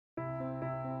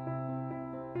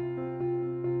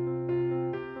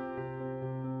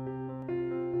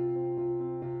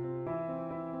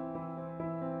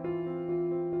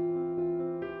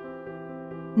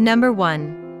Number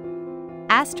 1.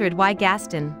 Astrid y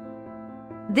Gaston.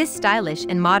 This stylish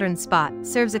and modern spot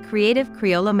serves a creative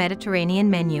Criollo-Mediterranean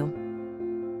menu.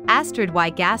 Astrid y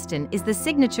Gaston is the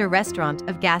signature restaurant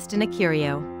of Gaston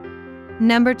Acurio.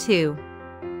 Number 2.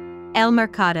 El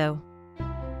Mercado.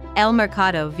 El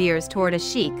Mercado veers toward a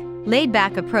chic,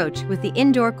 laid-back approach with the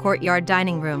indoor courtyard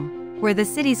dining room, where the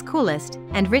city's coolest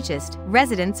and richest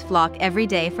residents flock every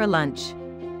day for lunch.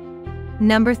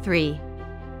 Number 3.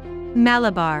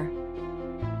 Malabar.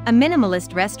 A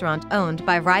minimalist restaurant owned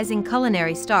by rising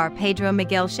culinary star Pedro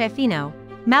Miguel Chefino,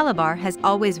 Malabar has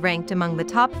always ranked among the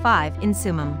top 5 in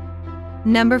Sumum.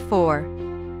 Number 4.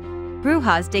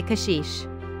 Brujas de Caxixe.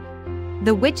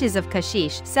 The Witches of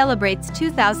Caxixe celebrates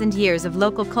 2,000 years of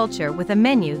local culture with a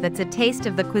menu that's a taste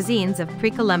of the cuisines of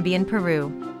pre-Columbian Peru.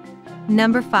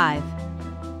 Number 5.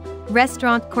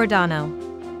 Restaurant Cordano.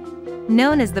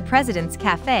 Known as the President's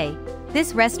Cafe,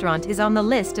 this restaurant is on the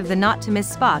list of the not-to-miss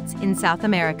spots in South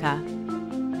America.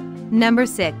 Number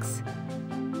 6.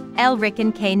 El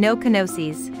Rincón que no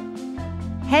conoces.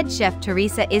 Head chef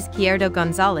Teresa Izquierdo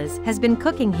Gonzalez has been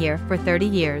cooking here for 30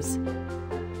 years.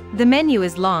 The menu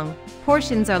is long,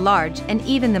 portions are large, and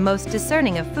even the most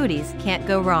discerning of foodies can't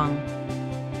go wrong.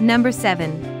 Number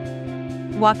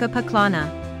 7.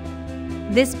 Huacapaclana.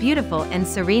 This beautiful and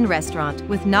serene restaurant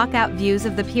with knockout views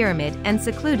of the pyramid and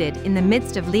secluded in the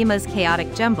midst of Lima's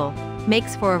chaotic jumble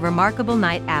makes for a remarkable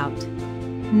night out.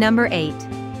 Number 8.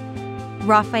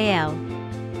 Rafael.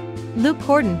 Le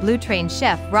Cordon Bleu trained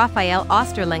chef Rafael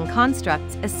Osterling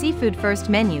constructs a seafood-first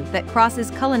menu that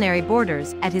crosses culinary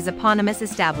borders at his eponymous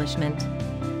establishment.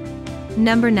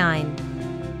 Number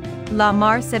 9. La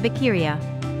Mar Cevicheria.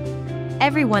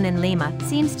 Everyone in Lima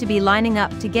seems to be lining up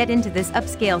to get into this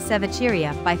upscale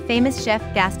cevicheria by famous chef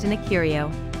Gaston Acurio.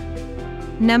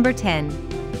 Number 10.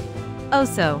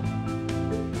 Oso.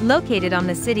 Located on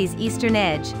the city's eastern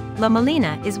edge, La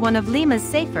Molina is one of Lima's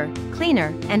safer,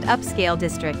 cleaner, and upscale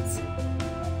districts.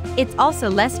 It's also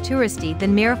less touristy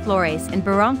than Miraflores and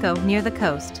Barranco near the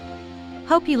coast.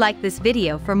 Hope you like this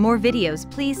video. For more videos,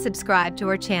 please subscribe to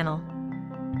our channel.